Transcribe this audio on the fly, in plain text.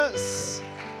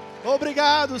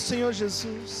Obrigado, Senhor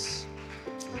Jesus.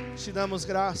 Te damos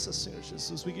graças, Senhor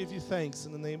Jesus. We give you thanks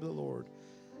in the name of the Lord.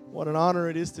 What an honor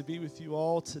it is to be with you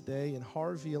all today in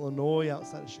Harvey, Illinois,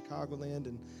 outside of Chicagoland,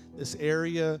 and this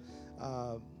area.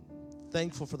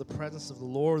 Thankful for the presence of the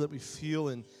Lord that we feel,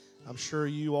 and I'm sure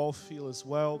you all feel as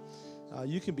well.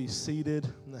 You can be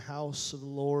seated in the house of the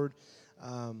Lord.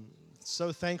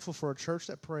 So thankful for a church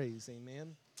that prays,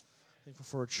 amen. Thankful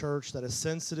for a church that is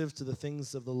sensitive to the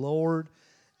things of the Lord,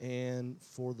 and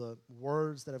for the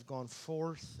words that have gone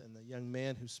forth, and the young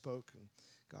man who spoke, and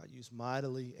God used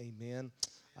mightily, amen.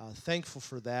 Thankful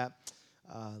for that.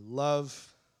 Love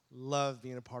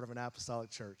being a part of an apostolic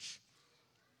church.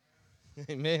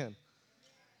 Amen.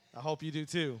 I hope you do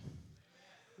too.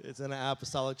 It's in an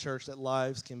apostolic church that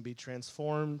lives can be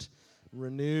transformed,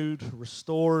 renewed,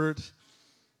 restored.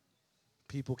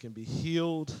 People can be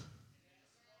healed.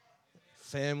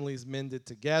 Families mended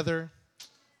together.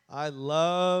 I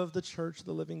love the church of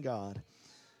the living God.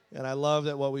 And I love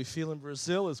that what we feel in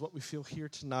Brazil is what we feel here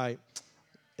tonight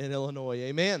in Illinois.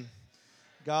 Amen.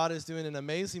 God is doing an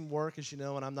amazing work, as you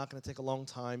know, and I'm not going to take a long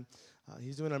time.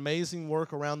 He's doing amazing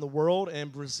work around the world, and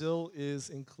Brazil is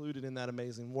included in that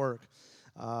amazing work.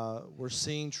 We're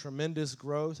seeing tremendous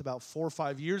growth. About 4 or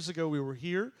 5 years ago, we were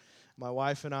here. My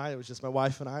wife and I, it was just my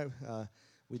wife and I.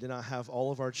 We did not have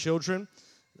all of our children.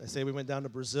 They say we went down to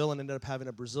Brazil and ended up having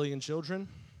a Brazilian children.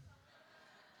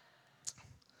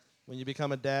 When you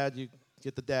become a dad, you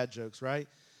get the dad jokes, right?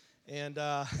 And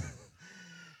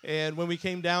and when we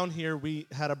came down here, we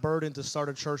had a burden to start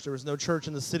a church. There was no church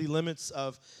in the city limits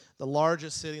of the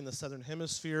largest city in the southern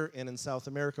hemisphere and in South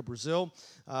America, Brazil,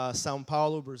 São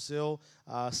Paulo, Brazil,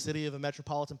 city of a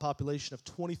metropolitan population of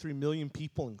 23 million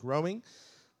people and growing.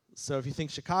 So if you think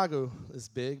Chicago is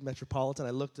big, metropolitan, I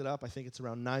looked it up. I think it's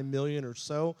around 9 million or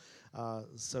so.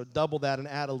 So double that and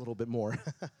add a little bit more.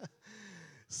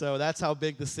 So that's how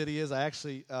big the city is. I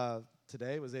actually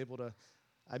today was able to,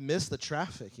 I missed the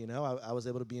traffic, you know. I was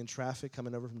able to be in traffic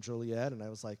coming over from Joliet, and I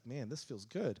was like, man, this feels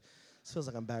good. This feels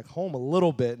like I'm back home a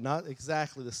little bit. Not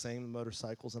exactly the same,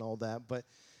 motorcycles and all that, but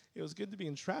it was good to be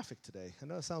in traffic today. I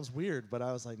know it sounds weird, but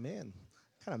I was like, man,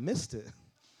 kind of missed it.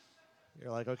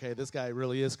 You're like, okay, this guy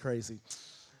really is crazy.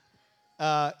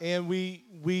 And we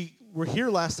were here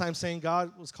last time saying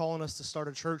God was calling us to start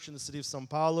a church in the city of São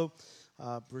Paulo,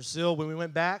 Brazil. When we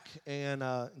went back, and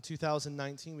in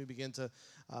 2019, we began to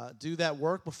do that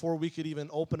work. Before we could even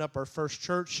open up our first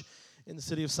church in the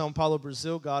city of São Paulo,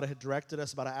 Brazil, God had directed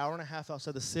us about an hour and a half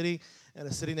outside the city in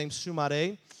a city named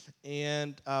Missionary,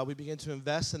 and we began to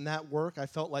invest in that work. I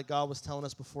felt like God was telling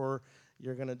us, before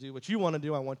you're going to do what you want to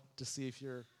do, I want to see if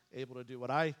you're able to do what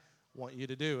I want you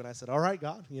to do. And I said, all right,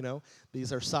 God, you know,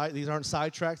 these aren't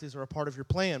sidetracks. These are a part of your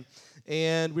plan.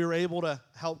 And we were able to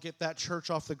help get that church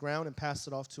off the ground and pass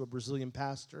it off to a Brazilian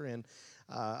pastor. And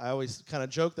I always kind of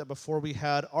joke that before we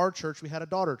had our church, we had a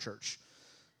daughter church.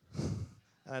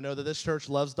 And I know that this church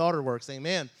loves daughter works.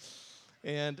 Amen.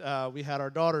 And we had our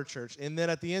daughter church. And then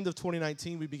at the end of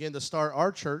 2019, we began to start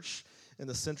our church in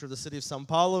the center of the city of São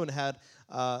Paulo, and had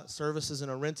services in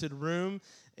a rented room.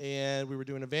 And we were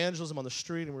doing evangelism on the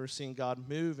street, and we were seeing God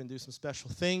move and do some special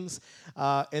things.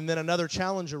 And then another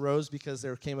challenge arose, because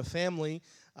there came a family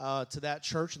to that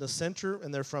church in the center,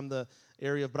 and they're from the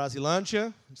area of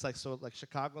Brasilândia. It's like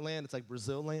Chicagoland. It's like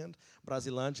Brazil land.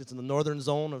 Brasilândia. It's in the northern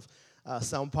zone of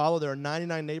São Paulo. There are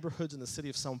 99 neighborhoods in the city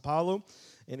of São Paulo,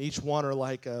 and each one are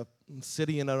like a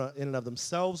city in and of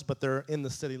themselves, but they're in the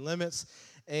city limits.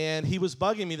 And he was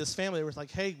bugging me, this family. They were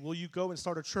like, hey, will you go and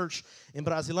start a church in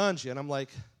Brasilândia? And I'm like,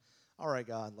 all right,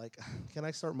 God, like, can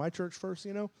I start my church first,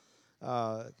 you know?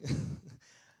 I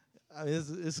mean,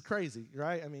 it's crazy,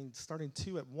 right? I mean, starting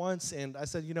 2 at once. And I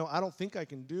said, you know, I don't think I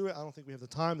can do it. I don't think we have the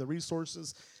time, the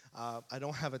resources. I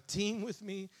don't have a team with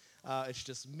me. It's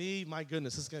just me. My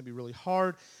goodness, this is going to be really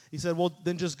hard. He said, well,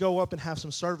 then just go up and have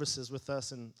some services with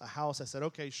us in a house. I said,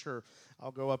 okay, sure.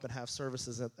 I'll go up and have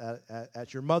services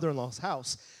at your mother-in-law's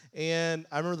house. And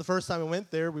I remember the first time I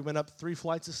went there, we went up 3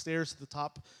 flights of stairs to the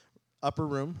top upper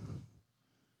room.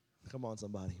 Come on,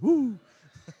 somebody. Woo!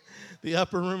 The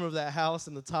upper room of that house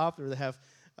in the top, where they have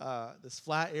this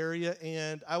flat area.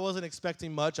 And I wasn't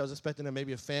expecting much. I was expecting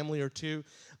maybe a family or two.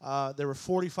 There were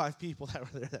 45 people that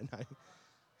were there that night.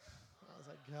 I was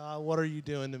like, God, what are you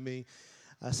doing to me?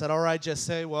 I said, all right,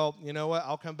 Jesse, well, you know what?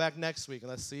 I'll come back next week, and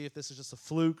let's see if this is just a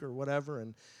fluke or whatever.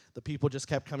 And the people just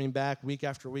kept coming back week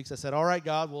after week. So I said, all right,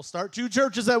 God, we'll start 2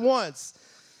 churches at once.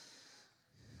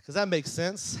 Because that makes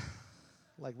sense.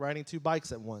 Like riding 2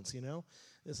 bikes at once, you know?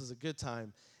 This is a good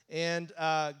time. And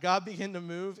God began to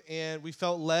move, and we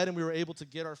felt led, and we were able to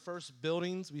get our first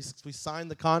buildings. We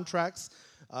signed the contracts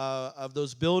of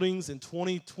those buildings in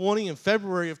 2020, in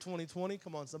February of 2020.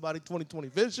 Come on, somebody, 2020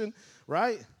 vision,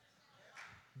 right?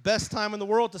 Best time in the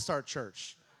world to start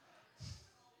church.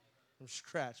 From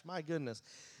scratch, my goodness.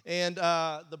 And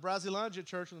the Brasilândia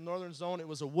church in the northern zone, it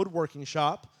was a woodworking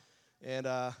shop. And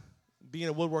being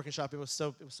a woodworking shop, it was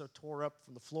so tore up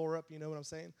from the floor up, you know what I'm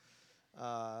saying?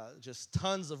 Just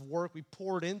tons of work. We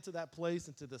poured into that place,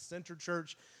 into the center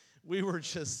church. We were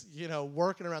just,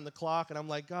 working around the clock. And I'm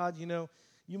like, God,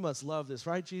 you must love this,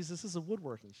 right, Jesus? This is a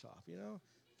woodworking shop,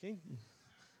 Okay?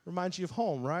 Reminds you of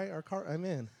home, right?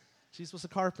 Amen. Jesus was a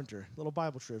carpenter. Little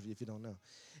Bible trivia if you don't know.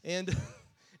 And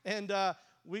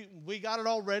we got it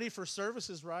all ready for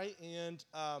services, right? And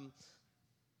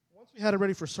once we had it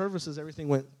ready for services, everything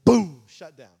went boom,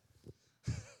 shut down.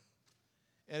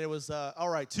 And it was, all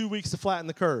right, 2 weeks to flatten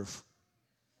the curve.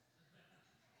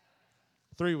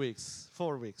 3 weeks,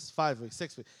 4 weeks, 5 weeks,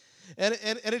 6 weeks. And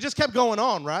it just kept going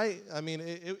on, right? I mean,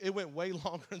 it went way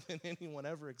longer than anyone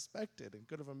ever expected and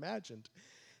could have imagined.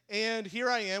 And here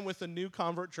I am with the new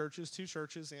convert churches, 2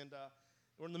 churches, and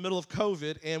we're in the middle of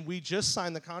COVID, and we just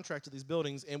signed the contract to these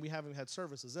buildings, and we haven't had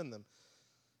services in them.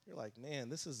 You're like, man,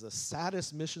 this is the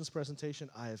saddest missions presentation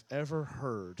I have ever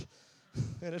heard.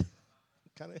 And it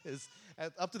kind of is.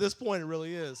 Up to this point, it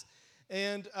really is.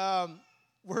 And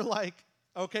we're like,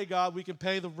 okay, God, we can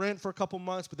pay the rent for a couple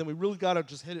months, but then we really got to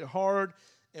just hit it hard,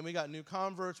 and we got new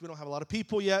converts. We don't have a lot of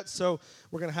people yet, so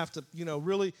we're going to have to,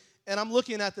 really. And I'm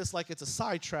looking at this like it's a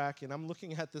sidetrack, and I'm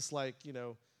looking at this like,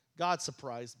 God's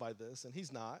surprised by this, and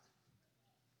he's not.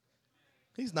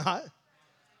 He's not.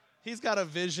 He's got a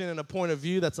vision and a point of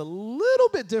view that's a little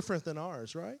bit different than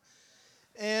ours, right?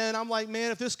 And I'm like,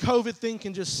 man, if this COVID thing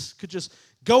could just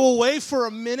go away for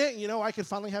a minute, I could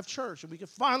finally have church, and we could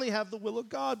finally have the will of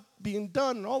God being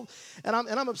done, and all. And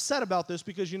I'm upset about this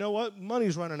because you know what?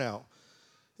 Money's running out.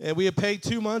 And we had paid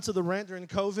 2 months of the rent during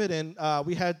COVID, and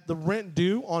we had the rent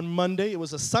due on Monday. It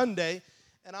was a Sunday.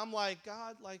 And I'm like,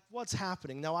 God, what's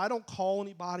happening? Now, I don't call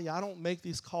anybody. I don't make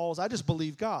these calls. I just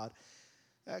believe God.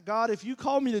 God, if you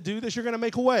call me to do this, you're going to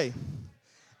make a way.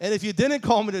 And if you didn't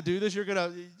call me to do this,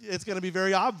 it's going to be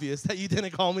very obvious that you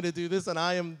didn't call me to do this, and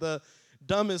I am the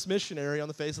dumbest missionary on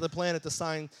the face of the planet to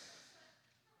sign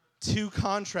 2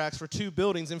 contracts for 2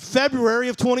 buildings in February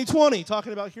of 2020,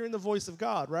 talking about hearing the voice of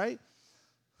God, right?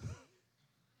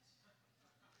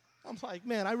 I'm like,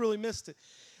 man, I really missed it.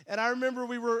 And I remember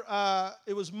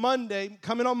it was Monday,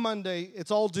 coming on Monday,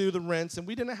 it's all due, the rents, and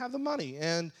we didn't have the money.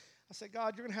 And I said,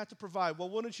 God, you're going to have to provide. Well,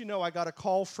 wouldn't you know, I got a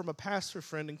call from a pastor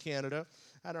friend in Canada.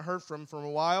 I hadn't heard from him for a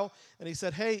while. And he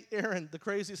said, hey, Aaron, the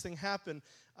craziest thing happened.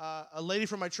 A lady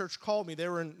from my church called me. They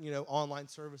were in, online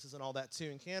services and all that too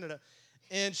in Canada.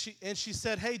 And she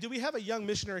said, hey, do we have a young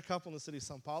missionary couple in the city of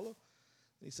São Paulo?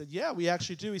 And he said, yeah, we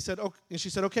actually do. He said, okay. And she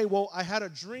said, okay, well, I had a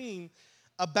dream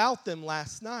about them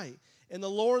last night. And the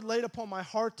Lord laid upon my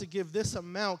heart to give this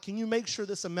amount. Can you make sure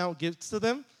this amount gets to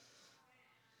them?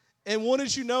 And what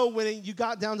did you know, when you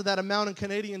got down to that amount in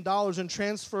Canadian dollars and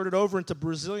transferred it over into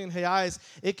Brazilian reais,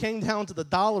 it came down to the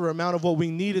dollar amount of what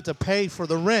we needed to pay for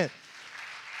the rent.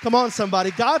 Come on,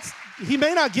 somebody. He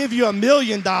may not give you $1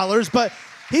 million, but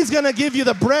he's going to give you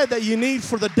the bread that you need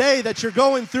for the day that you're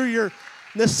going through your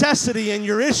necessity and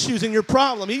your issues and your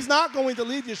problem. He's not going to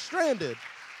leave you stranded.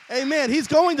 Amen. He's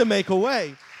going to make a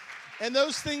way. And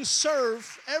those things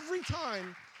serve every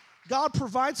time God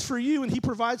provides for you and he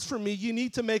provides for me. You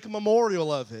need to make a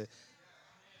memorial of it.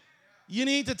 You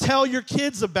need to tell your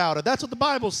kids about it. That's what the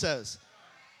Bible says.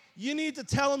 You need to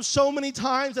tell them so many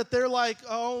times that they're like,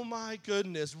 oh my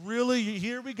goodness, really?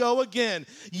 Here we go again.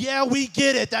 Yeah, we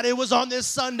get it, that it was on this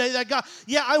Sunday that God.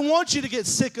 Yeah, I want you to get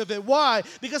sick of it. Why?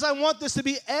 Because I want this to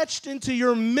be etched into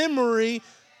your memory,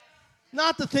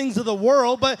 not the things of the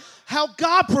world, but how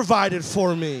God provided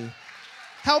for me.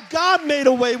 How God made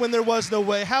a way when there was no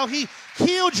way. How he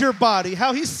healed your body.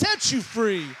 How he set you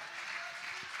free.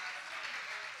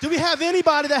 Do we have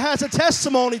anybody that has a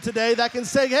testimony today that can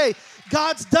say, hey,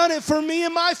 God's done it for me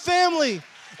and my family,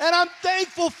 and I'm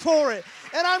thankful for it,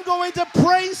 and I'm going to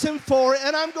praise him for it,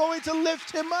 and I'm going to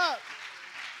lift him up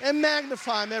and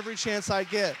magnify him every chance I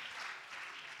get.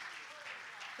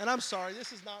 And I'm sorry,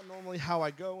 this is not normally how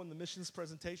I go in the missions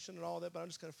presentation and all that, but I'm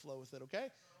just going to flow with it, okay?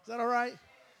 Is that all right?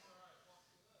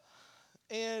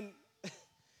 And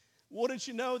wouldn't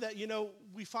you know that,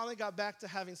 we finally got back to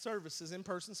having services,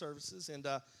 in-person services, and,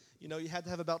 you had to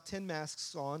have about 10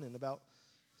 masks on and about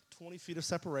 20 feet of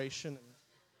separation, and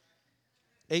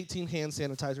 18 hand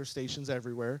sanitizer stations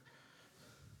everywhere.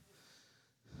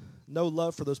 No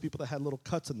love for those people that had little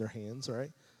cuts in their hands,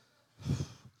 right?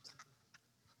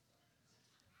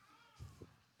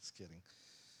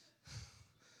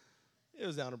 It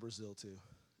was down in Brazil, too.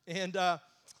 And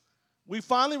we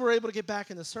finally were able to get back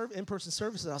in the in-person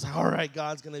service, and I was like, all right,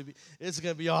 it's going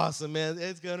to be awesome, man.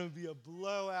 It's going to be a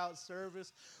blowout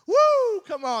service. Woo!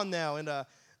 Come on now. And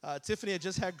Tiffany had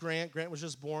just had Grant. Grant was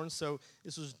just born, so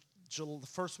this was the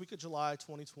first week of July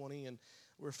 2020, and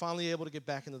we were finally able to get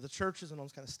back into the churches and all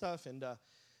this kind of stuff. And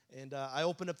I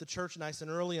opened up the church nice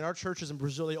and early, and our churches in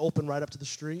Brazil, they open right up to the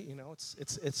street. You know,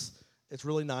 it's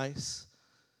really nice,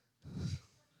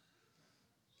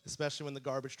 especially when the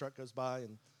garbage truck goes by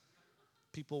and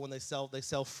people, when they sell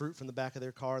fruit from the back of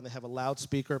their car, and they have a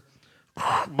loudspeaker.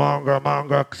 Manga, 5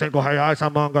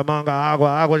 reais, manga,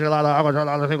 água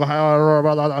gelada, 5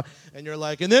 reais. And you're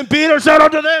like, and then Peter said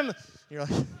unto them. You're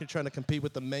trying to compete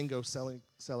with the mango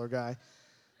seller guy.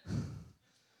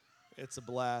 It's a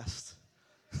blast.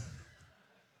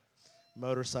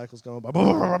 Motorcycles going by.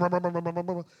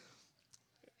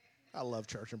 I love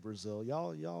church in Brazil.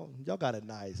 Y'all got it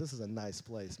nice. This is a nice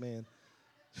place, man.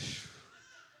 This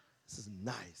is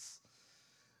nice.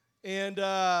 And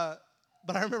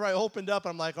but I remember I opened up.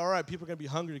 I'm like, all right, people are going to be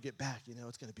hungry to get back. You know,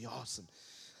 it's going to be awesome.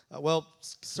 Well,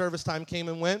 service time came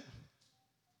and went.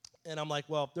 And I'm like,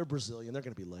 well, they're Brazilian. They're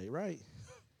going to be late, right?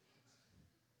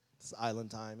 It's island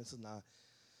time. This is not,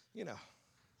 you know.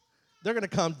 They're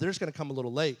just going to come a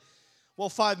little late. Well,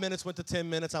 5 minutes went to 10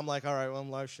 minutes. I'm like, all right, well,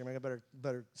 I'm live streaming. I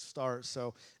better start.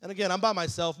 So, and again, I'm by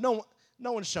myself. No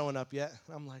one's showing up yet.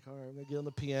 I'm like, all right, I'm going to get on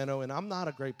the piano. And I'm not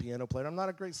a great piano player. I'm not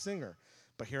a great singer.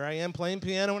 But here I am playing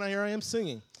piano, and here I am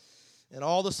singing. And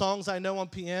all the songs I know on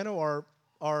piano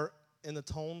are in the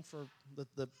tone for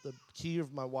the key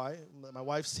of my wife. My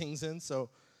wife sings in. So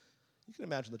you can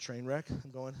imagine the train wreck.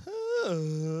 I'm going,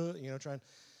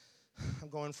 I'm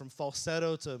going from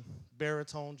falsetto to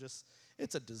baritone.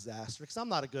 It's a disaster because I'm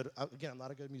not a good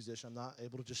musician. I'm not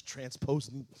able to just transpose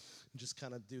and just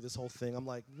kind of do this whole thing. I'm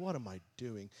like, what am I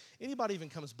doing? Anybody even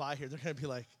comes by here, they're going to be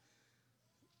like,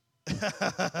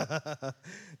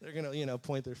 they're going to,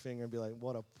 point their finger and be like,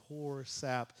 what a poor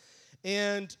sap.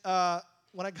 And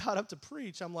when I got up to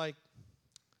preach, I'm like,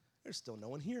 there's still no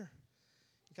one here.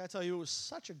 Can I tell you, it was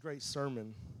such a great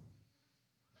sermon.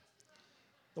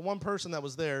 The one person that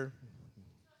was there,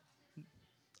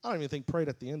 I don't even think prayed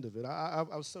at the end of it. I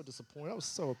was so disappointed. I was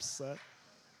so upset.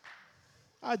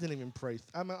 I didn't even pray.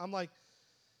 I'm like,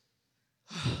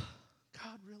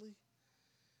 God, really?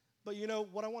 But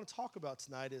what I want to talk about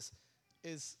tonight is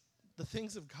the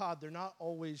things of God. They're not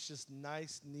always just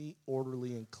nice, neat,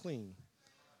 orderly, and clean.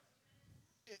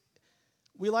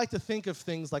 We like to think of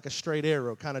things like a straight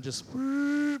arrow, kind of just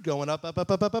going up.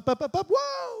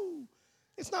 Whoa!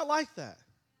 It's not like that.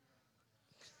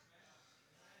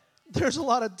 There's a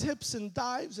lot of dips and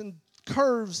dives and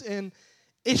curves and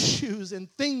issues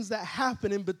and things that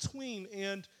happen in between.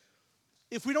 And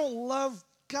if we don't love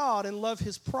God and love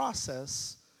His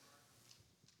process,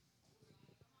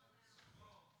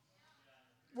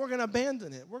 we're going to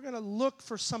abandon it. We're going to look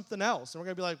for something else. And we're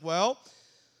going to be like, well,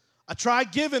 I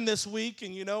tried giving this week,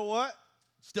 and you know what?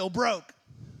 Still broke.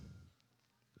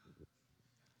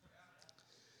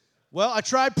 Well, I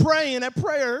tried praying at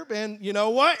prayer, and you know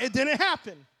what? It didn't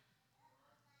happen.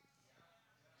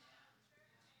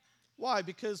 Why?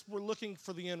 Because we're looking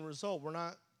for the end result. We're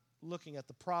not looking at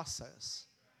the process.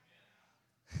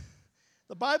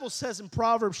 The Bible says in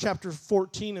Proverbs chapter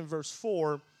 14 and verse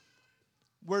 4,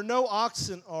 where no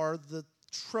oxen are, the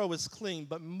trough is clean,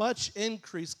 but much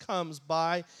increase comes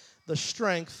by the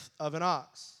strength of an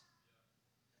ox.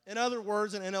 In other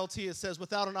words, in NLT it says,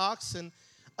 without an oxen,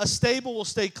 a stable will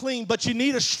stay clean, but you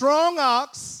need a strong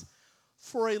ox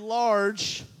for a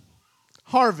large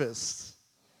harvest.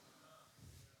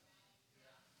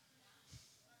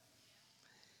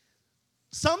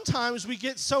 Sometimes we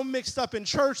get so mixed up in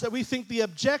church that we think the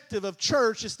objective of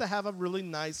church is to have a really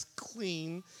nice,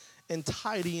 clean, and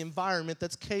tidy environment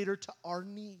that's catered to our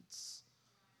needs,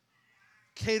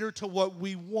 catered to what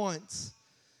we want.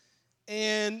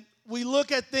 And we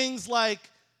look at things like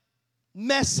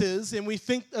messes, and we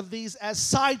think of these as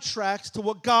sidetracks to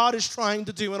what God is trying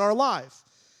to do in our life.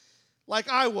 Like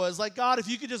I was, like, God, if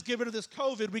you could just get rid of this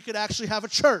COVID, we could actually have a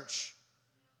church.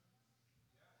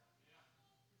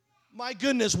 My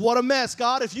goodness, what a mess.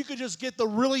 God, if you could just get the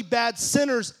really bad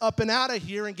sinners up and out of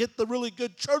here and get the really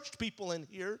good church people in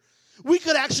here, we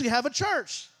could actually have a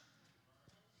church.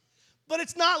 But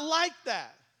it's not like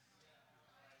that.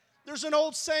 There's an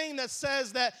old saying that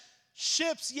says that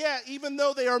ships, even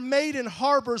though they are made in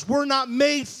harbors, were not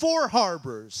made for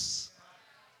harbors.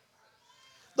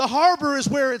 The harbor is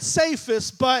where it's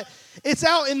safest, but it's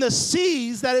out in the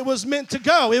seas that it was meant to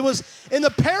go. It was in the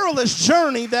perilous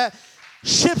journey that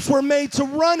ships were made to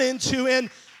run into, and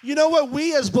You know what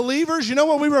we as believers, you know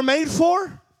what we were made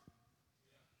for?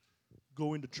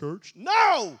 Going to church?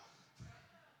 No!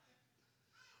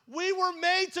 We were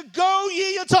made to go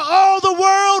ye into all the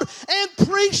world and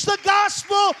preach the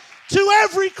gospel to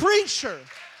every creature.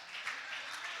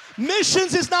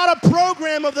 Missions is not a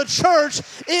program of the church.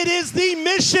 It is the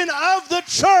mission of the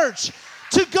church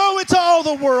to go into all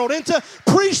the world and to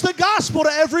preach the gospel to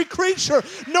every creature,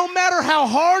 no matter how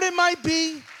hard it might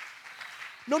be,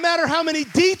 no matter how many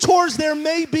detours there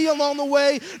may be along the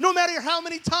way, no matter how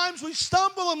many times we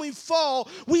stumble and we fall,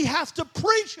 we have to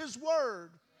preach His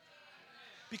word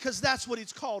because that's what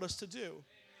He's called us to do.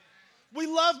 We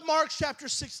love Mark chapter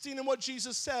 16 and what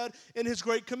Jesus said in His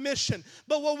Great Commission.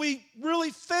 But what we really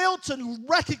fail to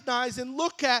recognize and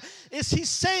look at is He's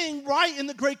saying right in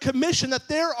the Great Commission that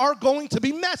there are going to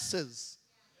be messes.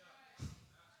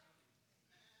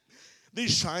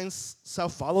 These signs shall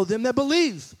follow them that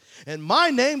believe. In my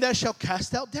name they shall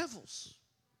cast out devils.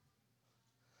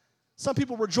 Some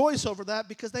people rejoice over that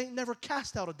because they ain't never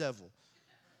cast out a devil.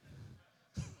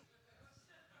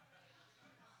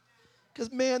 Because,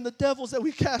 man, the devils that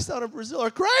we cast out of Brazil are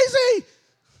crazy.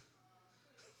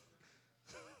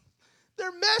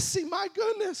 They're messy, my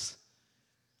goodness.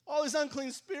 All these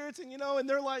unclean spirits, and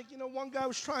they're like, one guy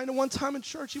was trying to, one time in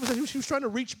church, he was trying to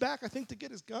reach back, I think, to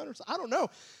get his gun or something. I don't know.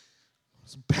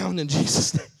 It's bound in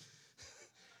Jesus' name.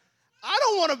 I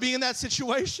don't want to be in that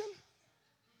situation.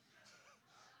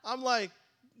 I'm like,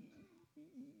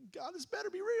 God, this better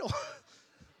be real.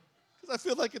 Because I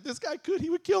feel like if this guy could, he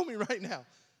would kill me right now.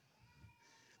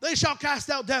 They shall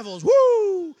cast out devils.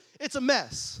 Woo! It's a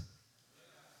mess.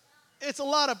 It's a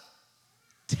lot of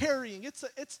tarrying. It's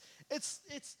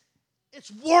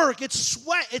work. It's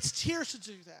sweat. It's tears to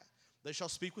do that. They shall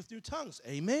speak with new tongues.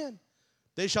 Amen.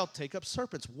 They shall take up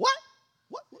serpents. What?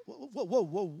 What?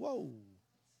 Whoa.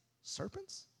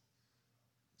 Serpents?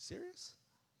 Serious?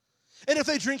 And if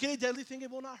they drink any deadly thing,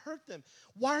 it will not hurt them.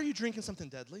 Why are you drinking something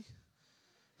deadly?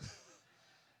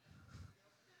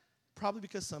 Probably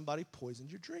because somebody poisoned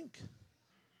your drink.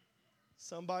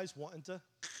 Somebody's wanting to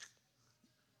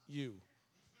you.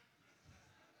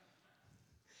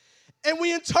 And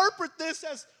we interpret this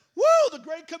as, woo, the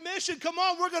Great Commission. Come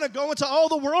on, we're going to go into all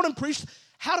the world and preach.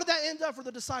 How did that end up for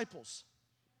the disciples?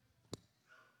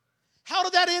 How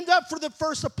did that end up for the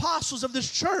first apostles of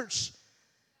this church?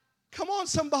 Come on,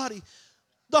 somebody.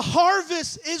 The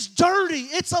harvest is dirty.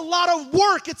 It's a lot of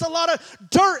work. It's a lot of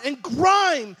dirt and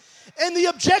grime. And the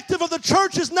objective of the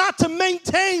church is not to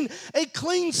maintain a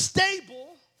clean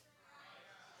stable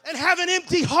and have an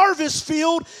empty harvest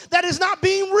field that is not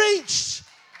being reached.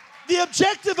 The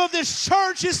objective of this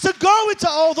church is to go into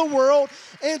all the world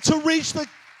and to reach the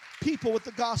people with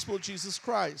the gospel of Jesus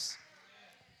Christ.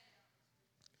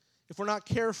 If we're not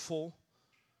careful,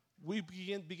 we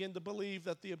begin to believe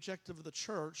that the objective of the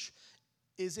church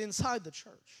is inside the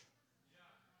church.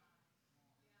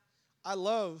 I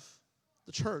love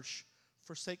the church.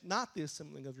 Forsake not the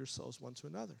assembling of yourselves one to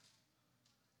another.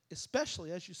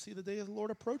 Especially as you see the day of the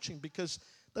Lord approaching, because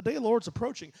the day of the Lord's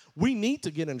approaching. We need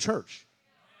to get in church.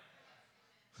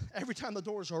 Every time the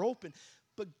doors are open.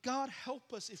 But God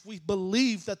help us if we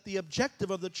believe that the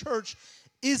objective of the church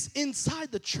is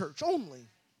inside the church only.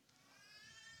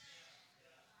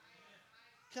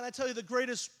 Can I tell you the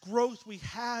greatest growth we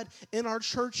had in our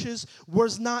churches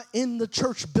was not in the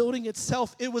church building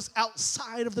itself. It was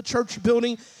outside of the church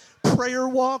building. Prayer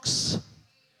walks,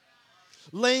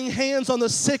 laying hands on the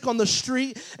sick on the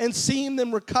street and seeing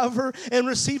them recover and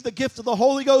receive the gift of the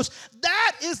Holy Ghost.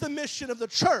 That is the mission of the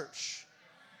church.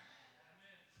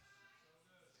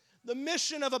 The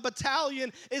mission of a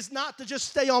battalion is not to just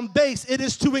stay on base. It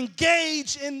is to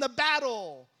engage in the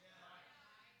battle.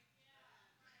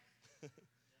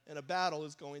 And a battle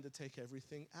is going to take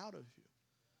everything out of you.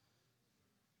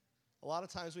 A lot of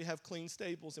times we have clean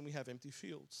stables and we have empty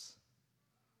fields.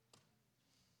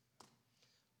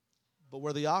 But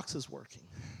where the ox is working,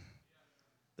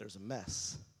 there's a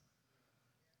mess.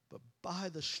 But by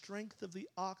the strength of the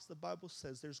ox, the Bible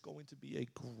says there's going to be a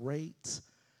great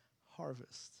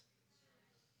harvest.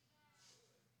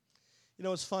 You know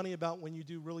what's funny about when you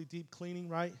do really deep cleaning,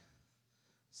 right?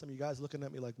 Some of you guys looking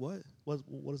at me like, what?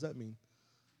 What does that mean?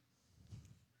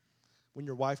 When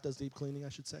your wife does deep cleaning, I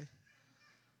should say,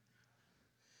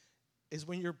 is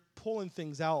when you're pulling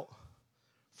things out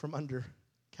from under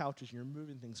couches and you're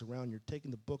moving things around, you're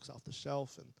taking the books off the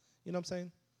shelf, and you know what I'm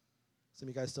saying? Some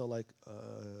of you guys still like,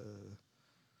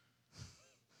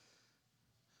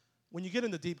 When you get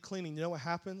into deep cleaning, you know what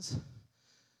happens?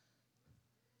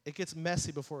 It gets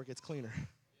messy before it gets cleaner.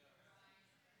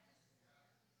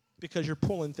 Because you're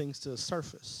pulling things to the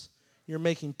surface. You're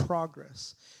making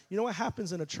progress. You know what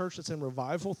happens in a church that's in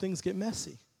revival? Things get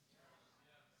messy.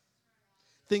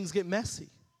 Things get messy.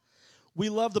 We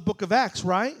love the book of Acts,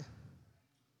 right?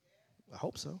 I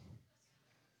hope so.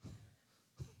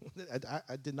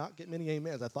 I did not get many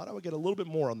amens. I thought I would get a little bit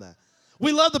more on that.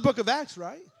 We love the book of Acts,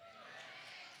 right?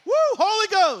 Woo, Holy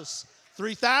Ghost.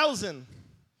 3,000.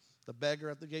 The beggar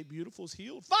at the gate beautiful is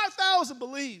healed. 5,000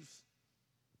 believe.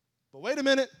 But wait a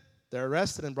minute. They're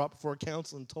arrested and brought before a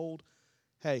council and told,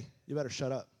 hey, you better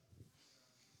shut up.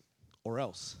 Or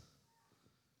else.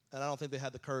 And I don't think they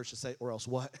had the courage to say, or else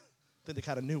what? I think they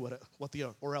kind of knew what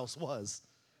the or else was.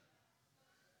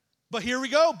 But here we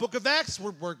go, book of Acts.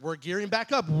 We're gearing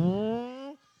back up.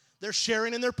 They're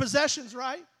sharing in their possessions,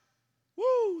 right?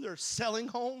 Woo! They're selling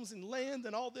homes and land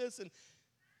and all this, and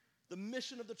the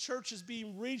mission of the church is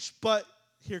being reached. But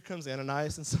here comes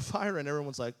Ananias and Sapphira, and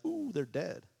everyone's like, ooh, they're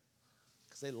dead.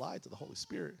 Because they lied to the Holy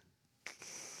Spirit.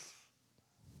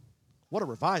 What a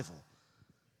revival.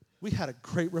 We had a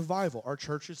great revival. Our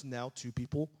church is now 2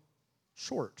 people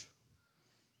short.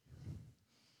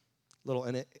 Little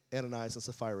Ananias and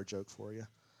Sapphira joke for you.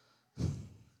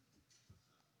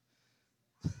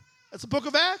 That's the book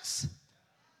of Acts.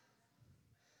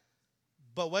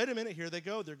 But wait a minute, here they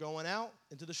go. They're going out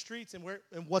into the streets, and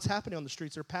what's happening on the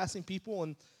streets? They're passing people,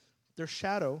 and their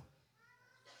shadow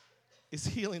is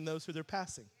healing those who they're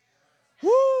passing.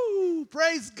 Woo!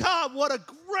 Praise God, what a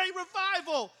great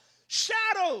revival.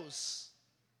 Shadows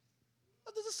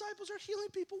of the disciples are healing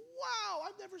people. Wow,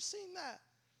 I've never seen that.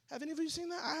 Have any of you seen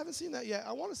that? I haven't seen that yet.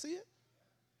 I want to see it.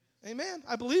 Amen.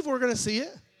 I believe we're going to see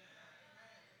it.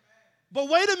 But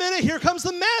wait a minute. Here comes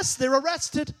the mess. They're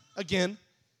arrested again.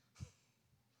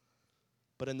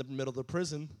 But in the middle of the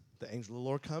prison, the angel of the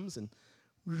Lord comes and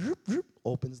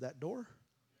opens that door.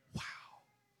 Wow.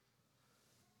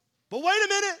 But wait a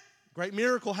minute. Great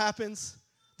miracle happens.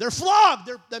 They're flogged.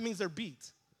 That means they're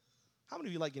beat. How many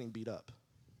of you like getting beat up?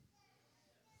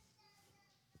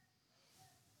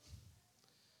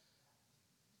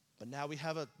 But now we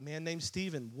have a man named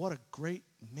Stephen. What a great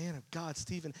man of God.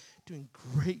 Stephen doing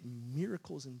great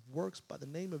miracles and works by the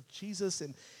name of Jesus.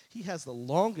 And he has the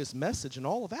longest message in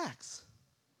all of Acts.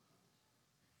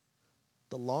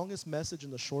 The longest message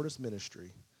and the shortest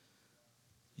ministry.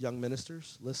 Young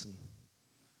ministers, listen.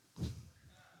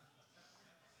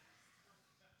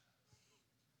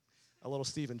 A little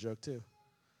Stephen joke too.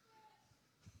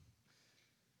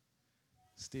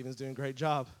 Stephen's doing a great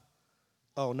job.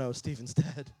 Oh no, Stephen's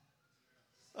dead.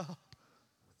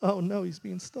 Oh no, he's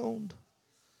being stoned.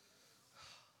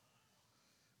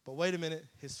 But wait a minute,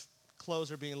 his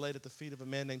clothes are being laid at the feet of a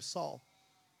man named Saul.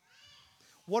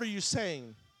 What are you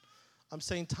saying? I'm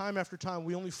saying time after time,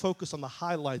 we only focus on the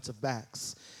highlights of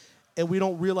Acts. And we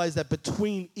don't realize that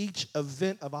between each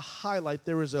event of a highlight,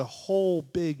 there is a whole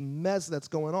big mess that's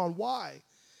going on. Why?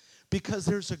 Because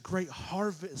there's a great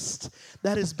harvest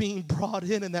that is being brought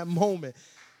in that moment.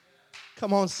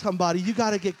 Come on, somebody. You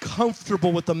got to get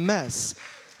comfortable with the mess.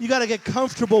 You got to get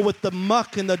comfortable with the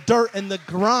muck and the dirt and the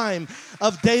grime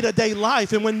of day-to-day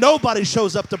life. And when nobody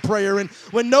shows up to prayer and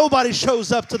when nobody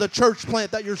shows up to the church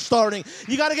plant that you're starting,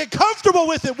 you got to get comfortable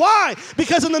with it. Why?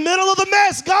 Because in the middle of the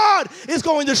mess, God is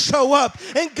going to show up.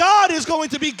 And God is going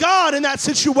to be God in that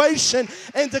situation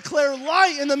and declare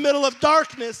light in the middle of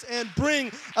darkness and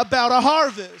bring about a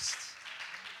harvest.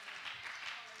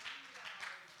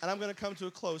 And I'm going to come to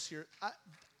a close here.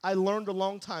 I learned a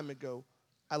long time ago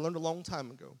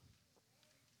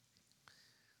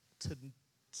to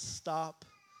stop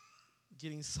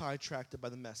getting sidetracked by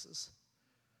the messes.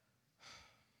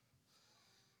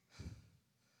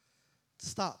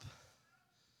 Stop.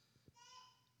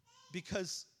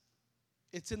 Because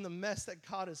it's in the mess that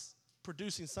God is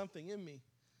producing something in me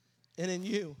and in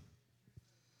you.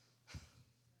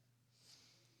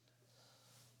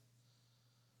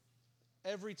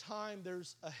 Every time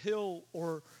there's a hill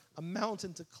or a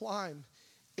mountain to climb,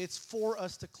 it's for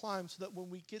us to climb so that when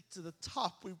we get to the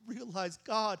top, we realize,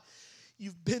 God,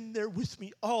 you've been there with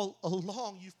me all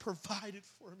along. You've provided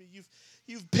for me.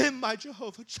 You've been my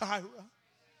Jehovah Jireh.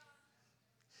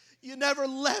 You never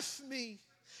left me.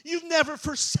 You've never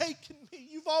forsaken me.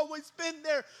 You've always been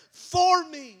there for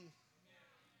me.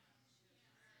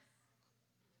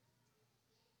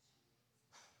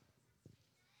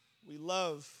 We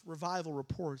love revival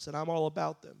reports, and I'm all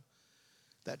about them.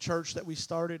 That church that we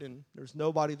started, and there's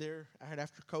nobody there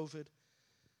after COVID.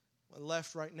 I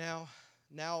left right now.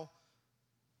 Now,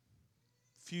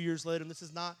 a few years later, and this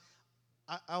is not,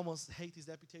 I almost hate these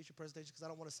deputation presentations because I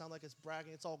don't want to sound like it's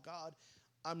bragging. It's all God.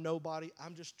 I'm nobody.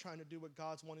 I'm just trying to do what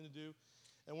God's wanting to do.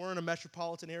 And we're in a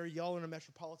metropolitan area. Y'all are in a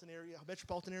metropolitan area.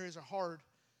 Metropolitan areas are hard.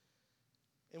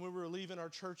 And when we were leaving our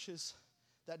churches,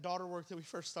 that daughter work that we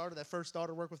first started, that first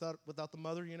daughter work without the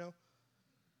mother,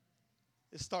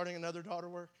 is starting another daughter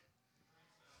work.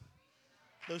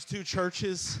 Those two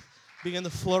churches begin to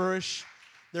flourish.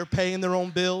 They're paying their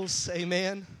own bills.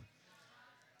 Amen.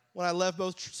 When I left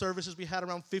both services, we had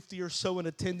around 50 or so in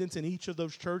attendance in each of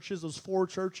those churches, those 4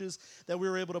 churches that we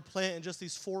were able to plant in just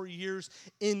these 4 years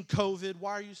in COVID.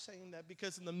 Why are you saying that?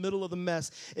 Because in the middle of the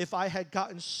mess, if I had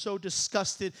gotten so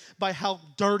disgusted by how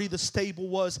dirty the stable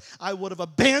was, I would have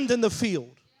abandoned the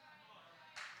field.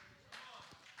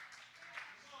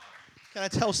 Can I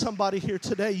tell somebody here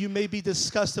today, you may be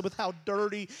disgusted with how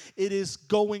dirty it is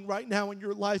going right now in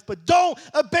your life, but don't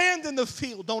abandon the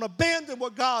field. Don't abandon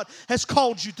what God has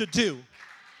called you to do.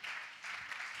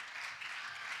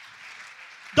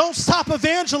 Don't stop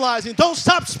evangelizing. Don't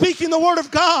stop speaking the word of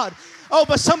God. Oh,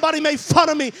 but somebody made fun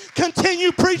of me.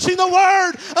 Continue preaching the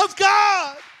word of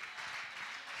God.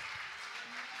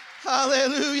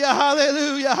 Hallelujah,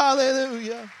 hallelujah,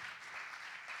 hallelujah.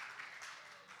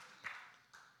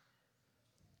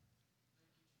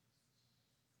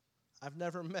 I've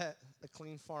never met a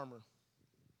clean farmer.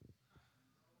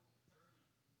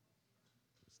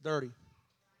 It's dirty.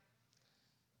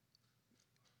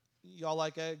 Y'all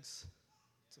like eggs?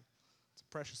 It's a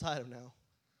precious item now.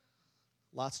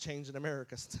 Lots changed in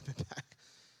America since I've been back.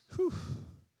 Whew.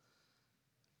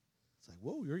 It's like,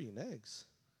 whoa, you're eating eggs.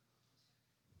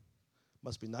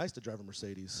 Must be nice to drive a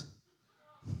Mercedes.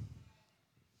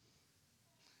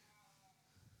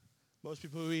 Most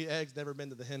people who eat eggs never been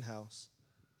to the hen house.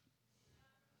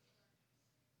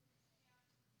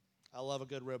 I love a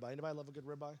good ribeye. Anybody love a good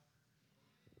ribeye?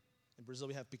 In Brazil,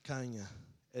 we have picanha.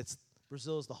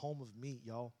 Brazil is the home of meat,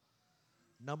 y'all.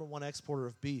 #1 exporter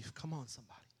of beef. Come on,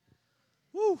 somebody.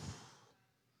 Woo!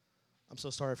 I'm so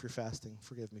sorry if you're fasting.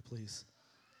 Forgive me, please.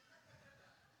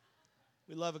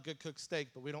 We love a good cooked steak,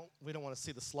 but we don't want to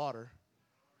see the slaughter.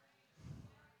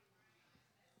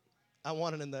 I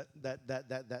want it in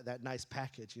that nice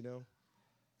package, in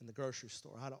the grocery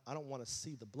store. I don't want to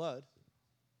see the blood.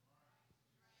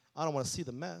 I don't want to see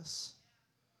the mess.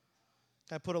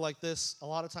 Can I put it like this? A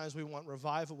lot of times we want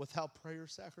revival without prayer,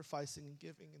 sacrificing, and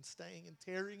giving, and staying, and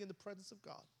tarrying in the presence of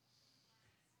God.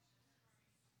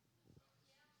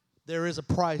 There is a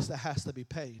price that has to be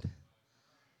paid.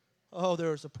 Oh,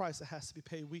 there is a price that has to be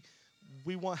paid.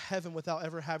 We want heaven without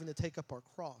ever having to take up our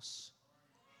cross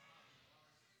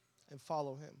and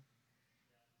follow him.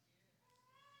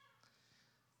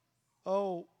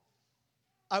 Oh,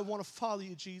 I want to follow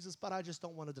you, Jesus, but I just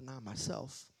don't want to deny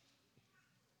myself.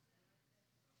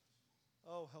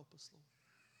 Oh, help us, Lord.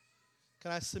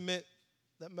 Can I submit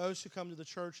that most who come to the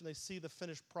church and they see the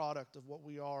finished product of what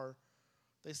we are,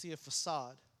 they see a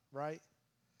facade, right?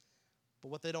 But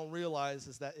what they don't realize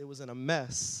is that it was in a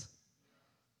mess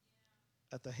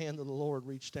that the hand of the Lord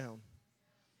reached down.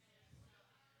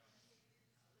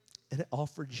 And it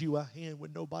offered you a hand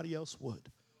when nobody else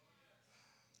would.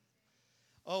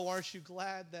 Oh, aren't you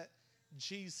glad that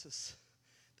Jesus,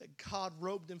 that God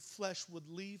robed in flesh would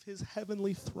leave his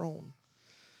heavenly throne,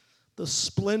 the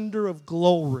splendor of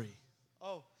glory.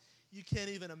 Oh, you can't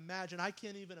even imagine. I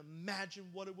can't even imagine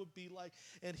what it would be like.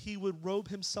 And he would robe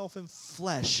himself in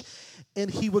flesh. And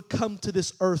he would come to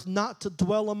this earth not to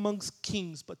dwell amongst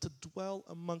kings, but to dwell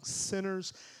amongst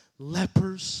sinners,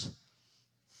 lepers,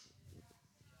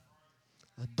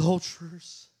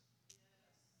 adulterers,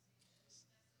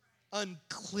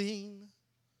 unclean.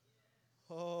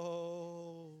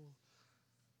 Oh,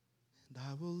 and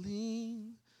I will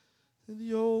lean to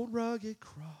the old rugged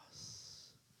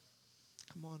cross.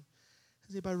 Come on.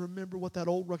 Does anybody remember what that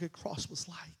old rugged cross was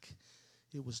like?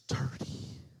 It was dirty.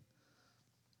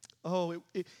 Oh,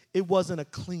 it wasn't a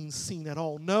clean scene at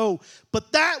all. No,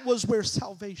 but that was where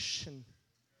salvation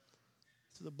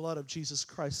through the blood of Jesus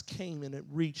Christ came, and it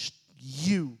reached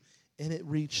you, and it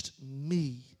reached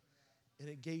me, and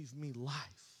it gave me life.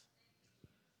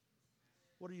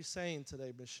 What are you saying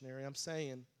today, missionary? I'm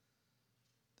saying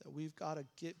that we've got to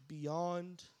get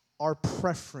beyond our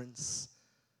preference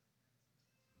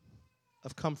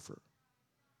of comfort.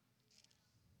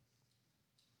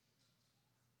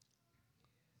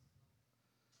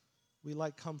 We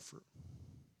like comfort.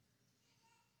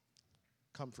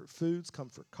 Comfort foods,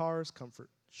 comfort cars, comfort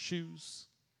shoes,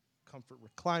 comfort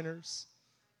recliners.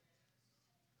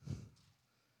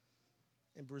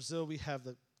 In Brazil, we have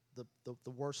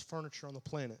the worst furniture on the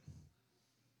planet.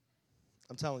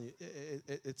 I'm telling you,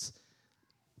 it's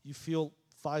you feel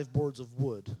 5 boards of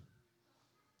wood.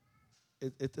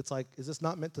 It's like, is this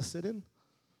not meant to sit in?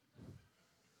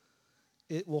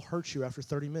 It will hurt you after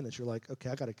 30 minutes. You're like, okay,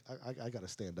 I gotta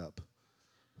stand up.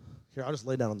 Here, I'll just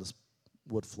lay down on this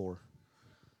wood floor.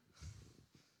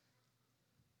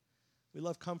 We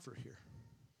love comfort here.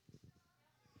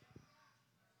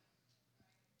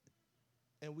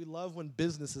 And we love when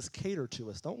businesses cater to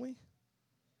us, don't we?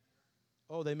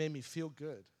 Oh, they made me feel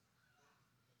good.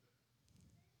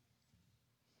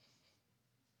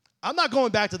 I'm not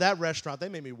going back to that restaurant. They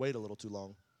made me wait a little too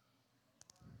long.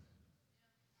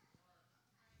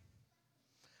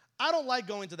 I don't like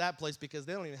going to that place because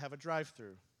they don't even have a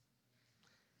drive-thru.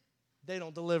 They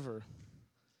don't deliver.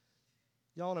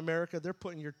 Y'all in America, they're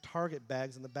putting your Target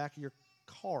bags in the back of your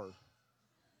car.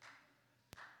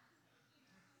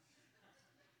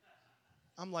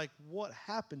 I'm like, what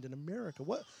happened in America?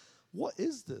 What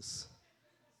is this?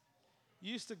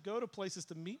 You used to go to places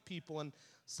to meet people, and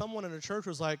someone in a church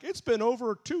was like, it's been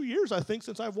over 2 years, I think,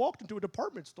 since I've walked into a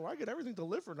department store. I get everything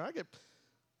delivered, and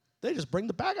they just bring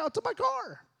the bag out to my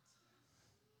car.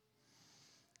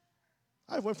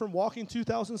 I went from walking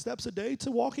 2,000 steps a day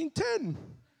to walking 10.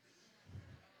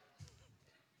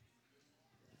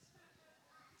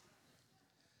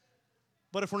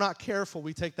 But if we're not careful,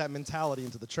 we take that mentality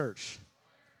into the church.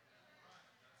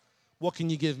 What can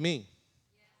you give me?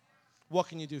 What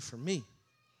can you do for me?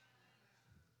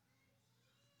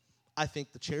 I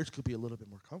think the chairs could be a little bit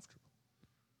more comfortable.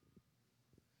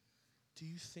 Do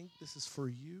you think this is for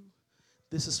you?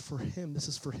 This is for him. This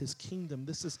is for his kingdom.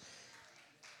 This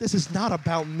is not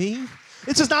about me.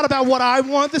 This is not about what I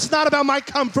want. This is not about my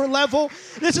comfort level.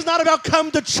 This is not about come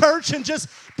to church and just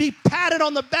be patted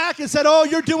on the back and said, oh,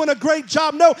 you're doing a great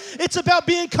job. No, it's about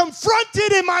being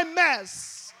confronted in my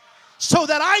mess so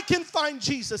that I can find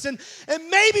Jesus. And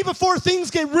maybe before things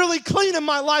get really clean in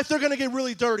my life, they're going to get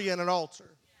really dirty in an altar.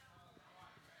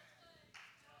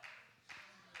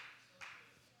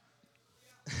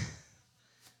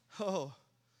 Oh.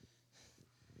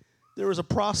 There was a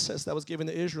process that was given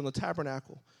to Israel in the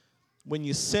tabernacle. When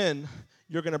you sin,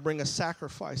 you're going to bring a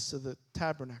sacrifice to the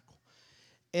tabernacle.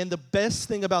 And the best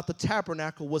thing about the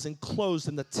tabernacle was enclosed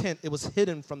in the tent. It was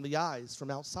hidden from the eyes from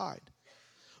outside.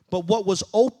 But what was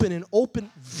open in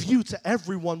open view to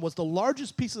everyone was the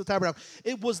largest piece of the tabernacle.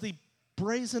 It was the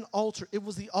brazen altar. It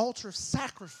was the altar of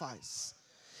sacrifice.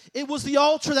 It was the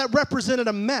altar that represented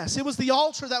a mess. It was the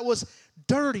altar that was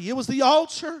dirty. It was the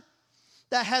altar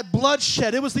that had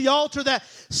bloodshed. It was the altar that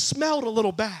smelled a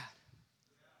little bad.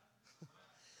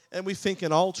 And we think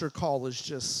an altar call is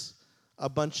just a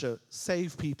bunch of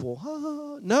saved people.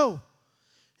 No.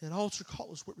 An altar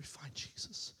call is where we find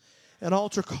Jesus. An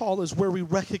altar call is where we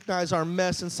recognize our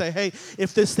mess and say, hey,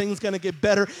 if this thing's going to get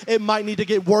better, it might need to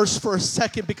get worse for a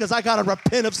second because I got to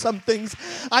repent of some things.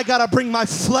 I got to bring my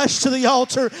flesh to the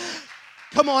altar.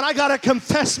 Come on, I got to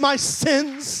confess my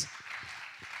sins.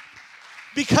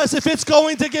 Because if it's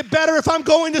going to get better, if I'm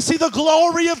going to see the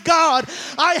glory of God,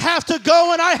 I have to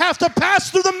go and I have to pass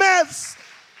through the mess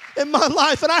in my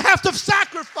life. And I have to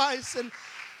sacrifice. And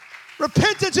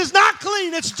repentance is not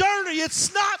clean. It's dirty. It's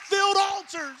snot-filled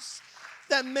altars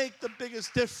that make the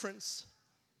biggest difference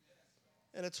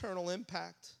and eternal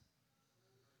impact.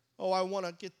 Oh, I want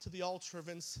to get to the altar of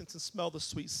incense and smell the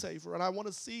sweet savor. And I want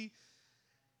to see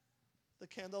the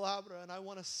candelabra, and I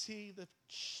want to see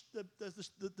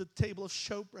the table of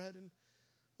showbread, and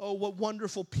oh, what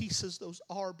wonderful pieces those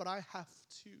are, but I have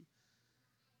to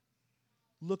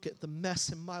look at the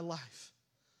mess in my life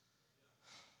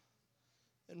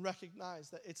and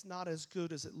recognize that it's not as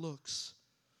good as it looks.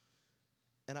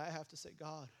 And I have to say,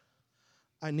 God,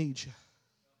 I need you.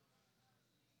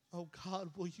 Oh,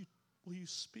 God, will you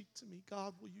speak to me?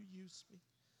 God, will you use me?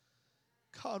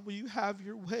 God, will you have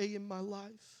your way in my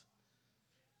life?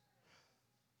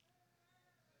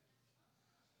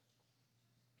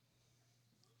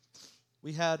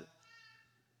 We had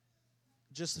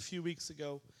just a few weeks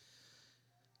ago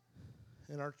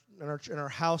in our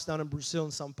house down in Brazil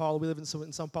in São Paulo. We live in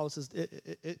São Paulo.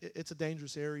 It's a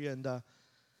dangerous area, and the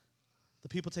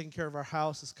people taking care of our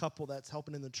house, this couple that's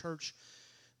helping in the church,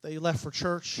 they left for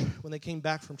church. When they came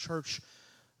back from church,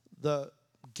 the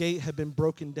gate had been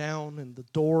broken down, and the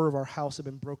door of our house had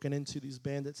been broken into. These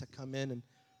bandits had come in, and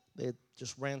they had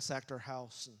just ransacked our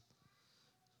house. And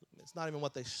it's not even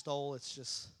what they stole. It's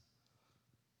just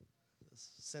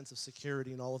sense of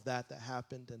security and all of that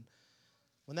happened. And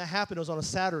when that happened, it was on a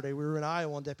Saturday. We were in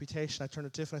Iowa on deputation. I turned to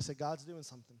Tiff and I said, God's doing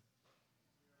something.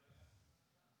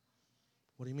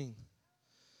 What do you mean?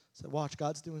 I said, watch,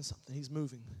 God's doing something. He's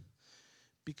moving.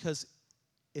 Because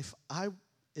if I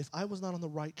was not on the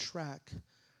right track,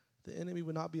 the enemy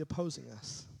would not be opposing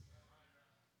us.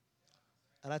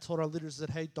 And I told our leaders that,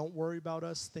 hey, don't worry about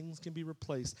us. Things can be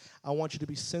replaced. I want you to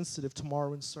be sensitive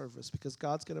tomorrow in service because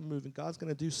God's going to move and God's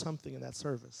going to do something in that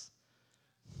service.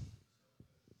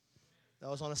 That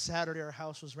was on a Saturday. Our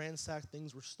house was ransacked.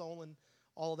 Things were stolen.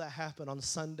 All of that happened on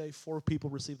Sunday. 4 people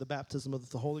received the baptism of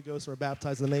the Holy Ghost and were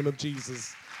baptized in the name of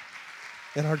Jesus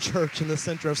in our church in the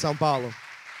center of Sao Paulo.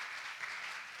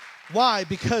 Why?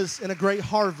 Because in a great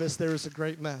harvest, there is a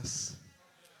great mess.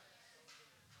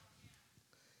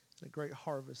 In a great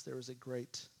harvest, there is a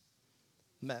great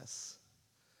mess.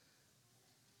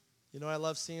 You know what I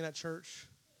love seeing at church?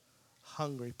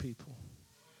 Hungry people.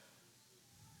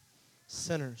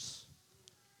 Sinners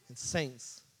and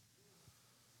saints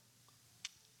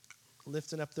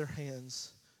lifting up their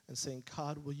hands and saying,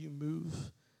 God, will you move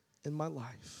in my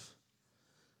life?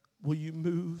 Will you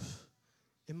move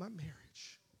in my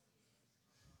marriage?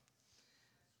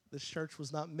 This church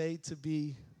was not made to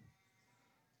be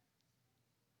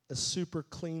a super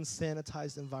clean,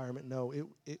 sanitized environment. No,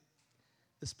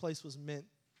 this place was meant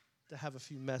to have a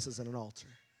few messes and an altar.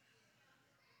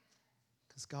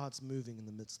 Because God's moving in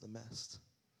the midst of the mess.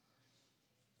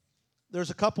 There's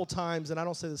a couple times, and I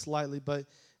don't say this lightly, but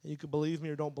you can believe me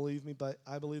or don't believe me, but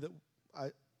I believe that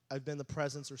I've been in the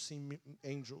presence or seen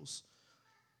angels.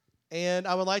 And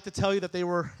I would like to tell you that they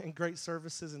were in great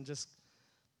services and just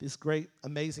this great,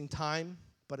 amazing time,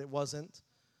 but it wasn't.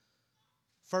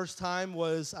 First time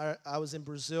was I was in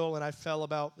Brazil, and I fell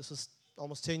this was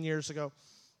almost 10 years ago.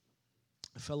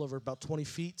 I fell over about 20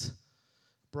 feet,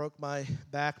 broke my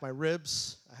back, my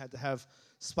ribs. I had to have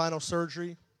spinal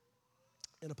surgery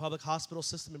in a public hospital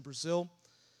system in Brazil.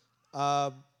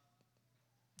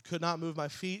 Could not move my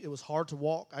feet. It was hard to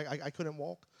walk. I couldn't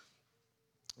walk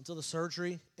until the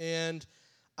surgery. And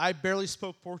I barely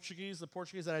spoke Portuguese. The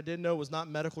Portuguese that I did know was not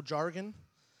medical jargon.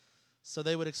 So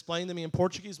they would explain to me in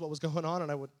Portuguese what was going on,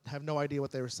 and I would have no idea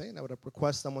what they were saying. I would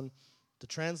request someone to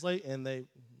translate, and they,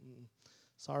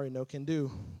 sorry, no can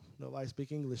do. Nobody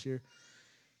speak English here.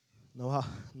 No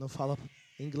fala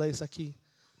inglês aqui.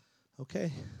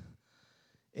 Okay.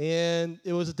 And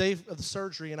it was a day of the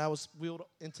surgery, and I was wheeled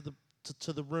into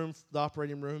the room, the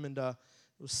operating room, and it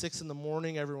was 6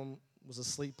 a.m. Everyone was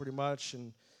asleep pretty much,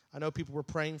 and I know people were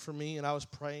praying for me, and I was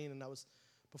praying, and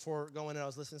before going in, I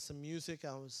was listening to some music.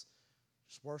 I was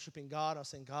just worshiping God. I was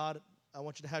saying, God, I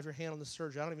want you to have your hand on the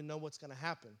surgery. I don't even know what's going to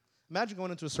happen. Imagine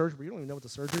going into a surgery where you don't even know what the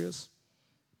surgery is.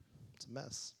 It's a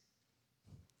mess.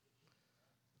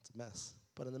 It's a mess.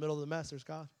 But in the middle of the mess, there's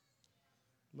God. In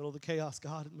the middle of the chaos,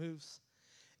 God moves.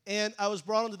 And I was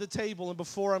brought onto the table, and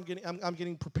before I'm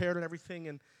getting prepared and everything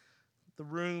in the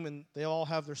room, and they all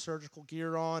have their surgical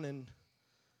gear on, and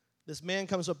this man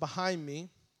comes up behind me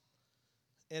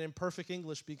and in perfect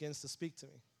English begins to speak to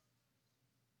me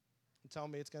and tell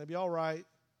me it's going to be all right.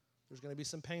 There's going to be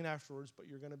some pain afterwards, but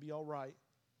you're going to be all right.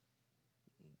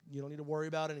 You don't need to worry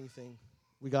about anything.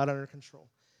 We got it under control.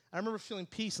 I remember feeling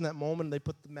peace in that moment, and they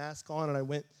put the mask on, and I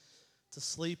went to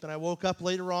sleep, and I woke up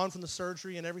later on from the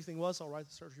surgery, and everything was all right.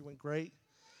 The surgery went great.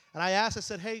 And I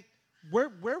said, hey,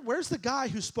 where's the guy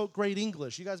who spoke great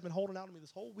English? You guys have been holding out on me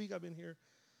this whole week I've been here.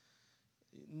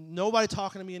 Nobody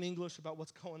talking to me in English about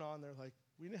what's going on. They're like,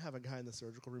 we didn't have a guy in the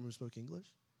surgical room who spoke English.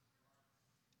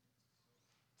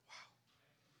 Wow.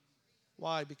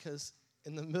 Why? Because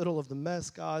in the middle of the mess,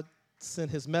 God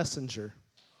sent his messenger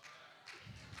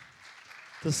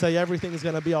to say everything is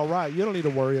going to be all right. You don't need to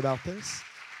worry about this.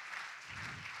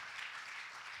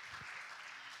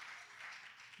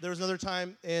 There was another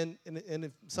time, and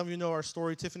if some of you know our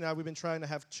story, Tiffany and I, we've been trying to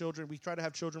have children. We tried to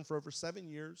have children for over 7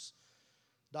 years.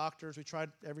 Doctors, we tried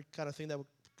every kind of thing that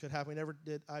could happen. We never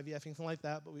did IVF, anything like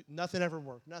that, but nothing ever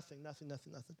worked. Nothing.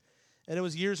 And it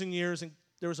was years and years, and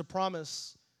there was a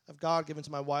promise of God given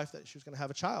to my wife that she was going to have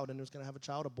a child, and was going to have a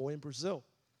child, a boy in Brazil.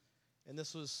 And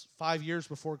this was 5 years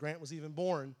before Grant was even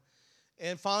born.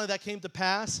 And finally that came to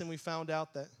pass, and we found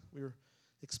out that we were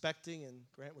expecting, and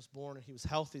Grant was born, and he was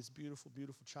healthy. He's a beautiful,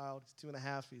 beautiful child. He's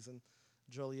 2.5. He's in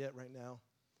Joliet right now.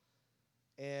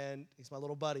 And he's my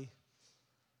little buddy.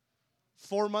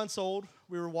 4 months old,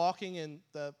 we were walking in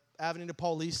the Avenue de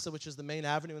Paulista, which is the main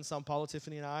avenue in São Paulo,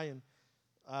 Tiffany and I, and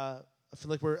I feel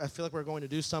like we're going to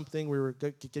do something. We were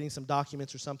getting some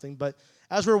documents or something, but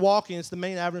as we're walking, it's the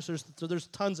main avenue, so there's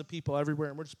tons of people everywhere,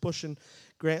 and we're just pushing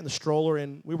Grant in the stroller,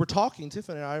 and we were talking,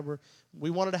 Tiffany and I, we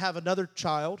wanted to have another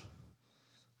child,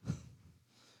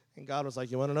 and God was like,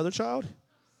 you want another child?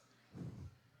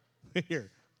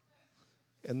 Here.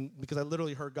 And because I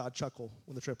literally heard God chuckle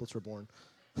when the triplets were born.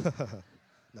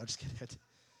 No, just kidding.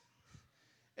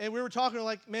 And we were talking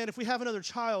like, man, if we have another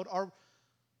child,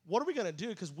 what are we going to do?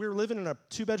 Because we're living in a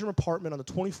 2-bedroom apartment on the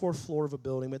 24th floor of a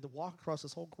building. We had to walk across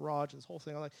this whole garage and this whole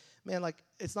thing. I'm like, man, like,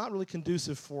 it's not really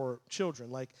conducive for children.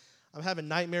 Like, I'm having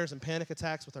nightmares and panic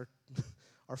attacks with our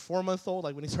 4-month-old.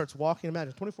 Like, when he starts walking,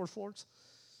 imagine 24 floors.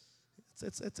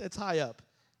 It's high up.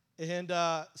 And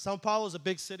Sao Paulo is a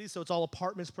big city, so it's all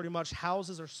apartments pretty much.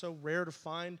 Houses are so rare to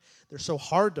find. They're so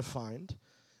hard to find.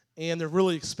 And they're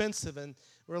really expensive. And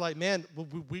we're like, man,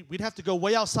 we'd have to go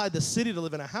way outside the city to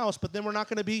live in a house, but then we're not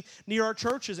going to be near our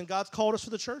churches. And God's called us for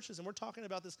the churches. And we're talking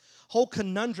about this whole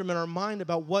conundrum in our mind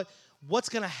about what's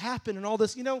going to happen and all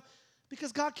this,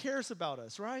 because God cares about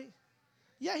us, right?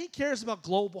 Yeah, he cares about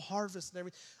global harvest and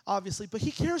everything, obviously, but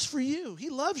he cares for you. He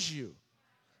loves you.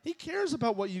 He cares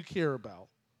about what you care about.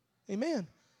 Amen.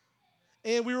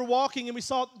 And we were walking, and we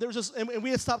saw there was this, and we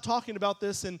had stopped talking about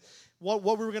this and what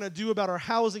we were going to do about our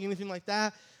housing, anything like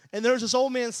that. And there was this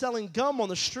old man selling gum on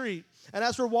the street. And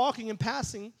as we're walking and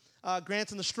passing,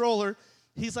 Grant's in the stroller,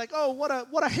 he's like, "Oh,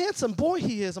 what a handsome boy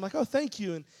he is." I'm like, "Oh, thank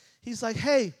you." And he's like,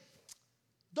 "Hey,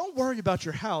 don't worry about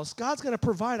your house. God's going to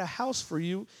provide a house for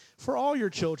you for all your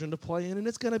children to play in, and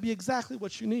it's going to be exactly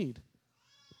what you need."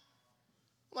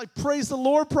 I'm like, "Praise the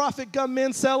Lord, Prophet Gum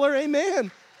Man Seller.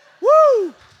 Amen."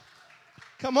 Woo!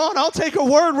 Come on, I'll take a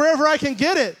word wherever I can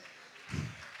get it.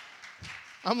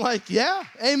 I'm like, yeah,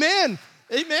 amen.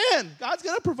 Amen. God's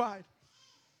going to provide.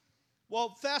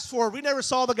 Well, fast forward. We never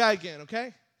saw the guy again,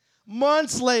 okay?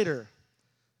 Months later,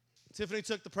 Tiffany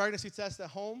took the pregnancy test at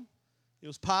home. It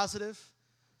was positive.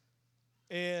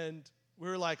 And we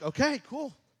were like, okay,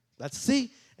 cool. Let's see.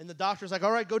 And the doctor's like,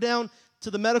 all right, go down to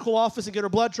the medical office and get her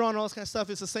blood drawn and all this kind of stuff.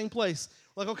 It's the same place.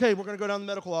 We're like, okay, we're going to go down to the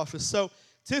medical office. So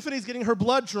Tiffany's getting her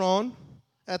blood drawn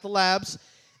at the labs,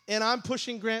 and I'm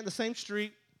pushing Grant the same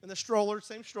street in the stroller,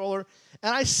 same stroller,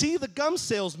 and I see the gum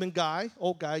salesman guy,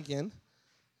 old guy again.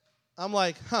 I'm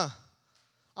like,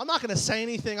 I'm not going to say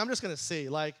anything. I'm just going to see.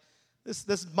 Like,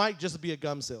 this might just be a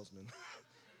gum salesman.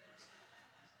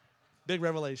 Big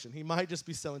revelation. He might just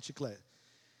be selling chiclet.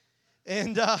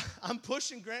 And I'm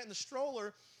pushing Grant in the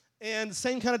stroller, and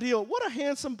same kind of deal. What a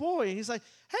handsome boy. He's like,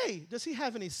 hey, does he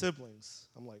have any siblings?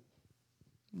 I'm like,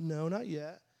 no, not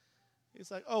yet. He's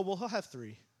like, oh, well, he'll have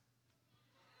 3.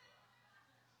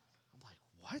 I'm like,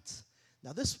 what?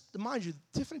 Now this, mind you,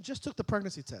 Tiffany just took the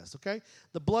pregnancy test, okay?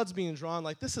 The blood's being drawn.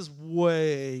 Like, this is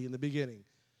way in the beginning.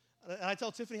 And I tell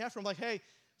Tiffany after, I'm like, hey,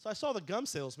 so I saw the gum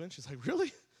salesman. She's like,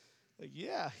 really? Like,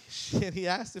 yeah. And he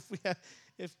asked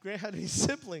if Grant had any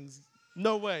siblings.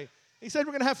 No way. He said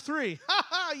we're going to have 3. Ha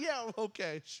ha, yeah,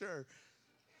 okay, sure.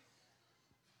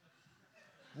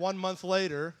 1 month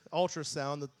later,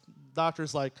 ultrasound, the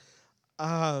doctor's like,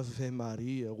 Ave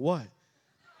Maria, what?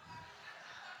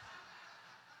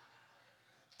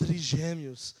 3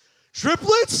 gêmeos.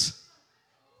 Triplets?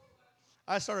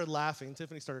 I started laughing.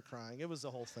 Tiffany started crying. It was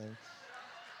the whole thing.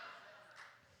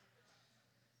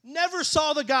 Never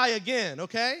saw the guy again,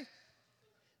 okay?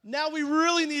 Now we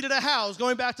really needed a house.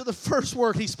 Going back to the first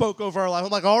word he spoke over our life.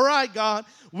 I'm like, all right, God,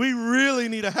 we really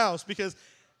need a house because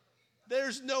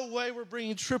there's no way we're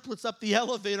bringing triplets up the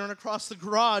elevator and across the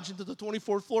garage into the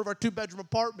 24th floor of our 2-bedroom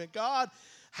apartment. God,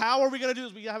 how are we going to do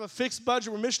this? We have a fixed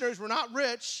budget. We're missionaries. We're not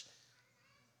rich.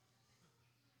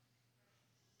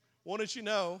 Wanted you to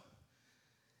know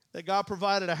that God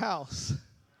provided a house.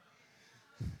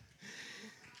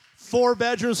 4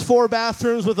 bedrooms, 4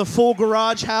 bathrooms with a full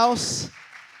garage house.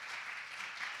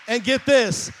 And get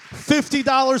this,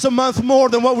 $50 a month more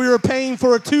than what we were paying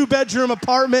for a 2-bedroom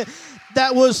apartment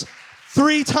that was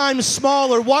 3 times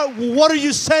smaller. What are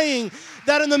you saying?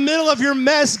 That in the middle of your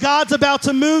mess, God's about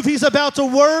to move. He's about to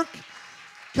work.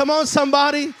 Come on,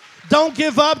 somebody. Don't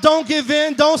give up. Don't give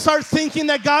in. Don't start thinking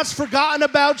that God's forgotten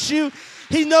about you.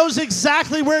 He knows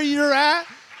exactly where you're at.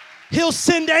 He'll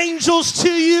send angels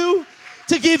to you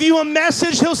to give you a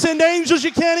message. He'll send angels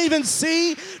you can't even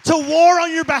see to war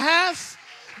on your behalf.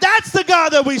 That's the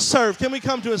God that we serve. Can we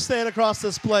come to a stand across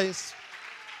this place?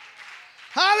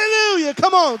 Hallelujah.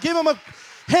 Come on. Give him a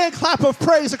hand clap of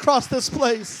praise across this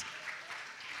place.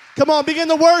 Come on. Begin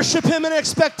to worship him in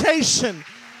expectation.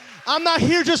 I'm not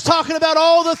here just talking about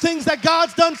all the things that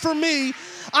God's done for me.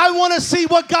 I want to see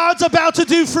what God's about to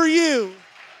do for you.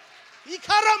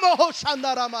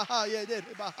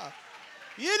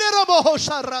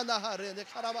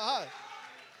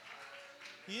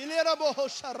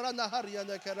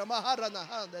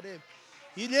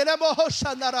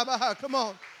 Come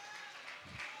on.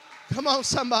 Come on,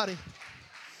 somebody.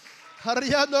 I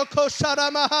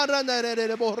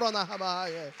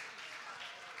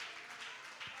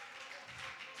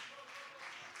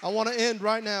want to end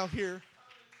right now here.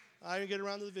 I didn't get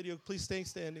around to the video. Please stay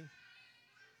standing.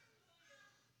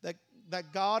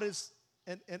 That God is,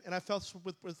 and I felt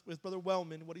with Brother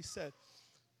Wellman, what he said.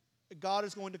 God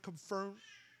is going to confirm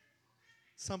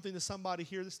something to somebody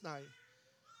here this night.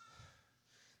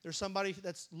 There's somebody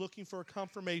that's looking for a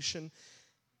confirmation,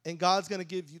 and God's going to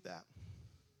give you that.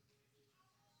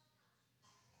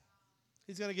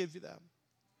 He's going to give you that.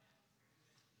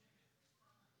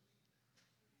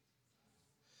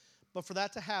 But for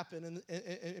that to happen,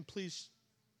 and please,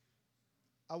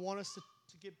 I want us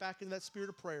to get back into that spirit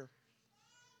of prayer.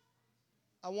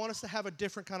 I want us to have a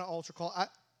different kind of altar call.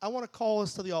 I want to call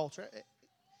us to the altar.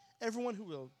 Everyone who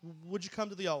will, would you come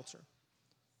to the altar?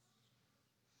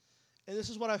 And this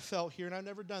is what I felt here, and I've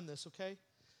never done this, okay?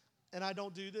 And I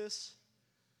don't do this.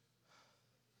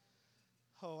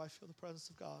 Oh, I feel the presence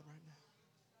of God right now.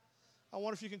 I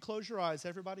wonder if you can close your eyes,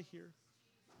 everybody here.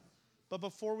 But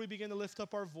before we begin to lift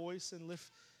up our voice and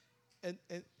lift and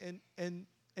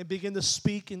begin to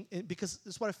speak, and because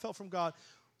this is what I felt from God,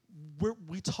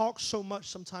 we talk so much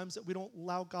sometimes that we don't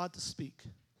allow God to speak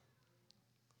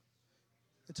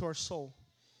into our soul,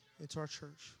 into our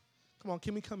church. Come on,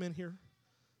 can we come in here?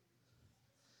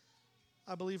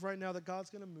 I believe right now that God's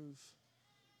going to move.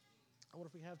 I wonder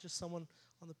if we have just someone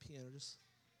on the piano.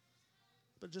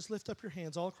 But just lift up your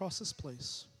hands all across this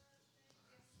place.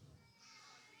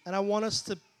 And I want us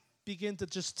to begin to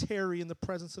just tarry in the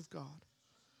presence of God.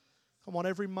 Come on,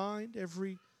 every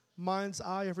mind's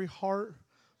eye, every heart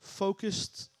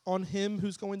focused on Him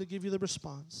who's going to give you the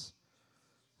response.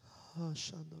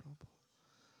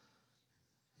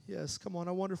 Yes, come on.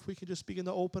 I wonder if we could just begin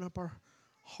to open up our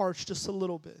hearts just a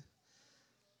little bit.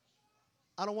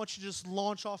 I don't want you to just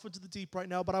launch off into the deep right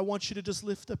now, but I want you to just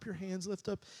lift up your hands, lift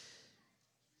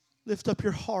up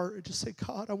your heart, and just say,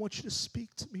 God, I want you to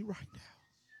speak to me right now.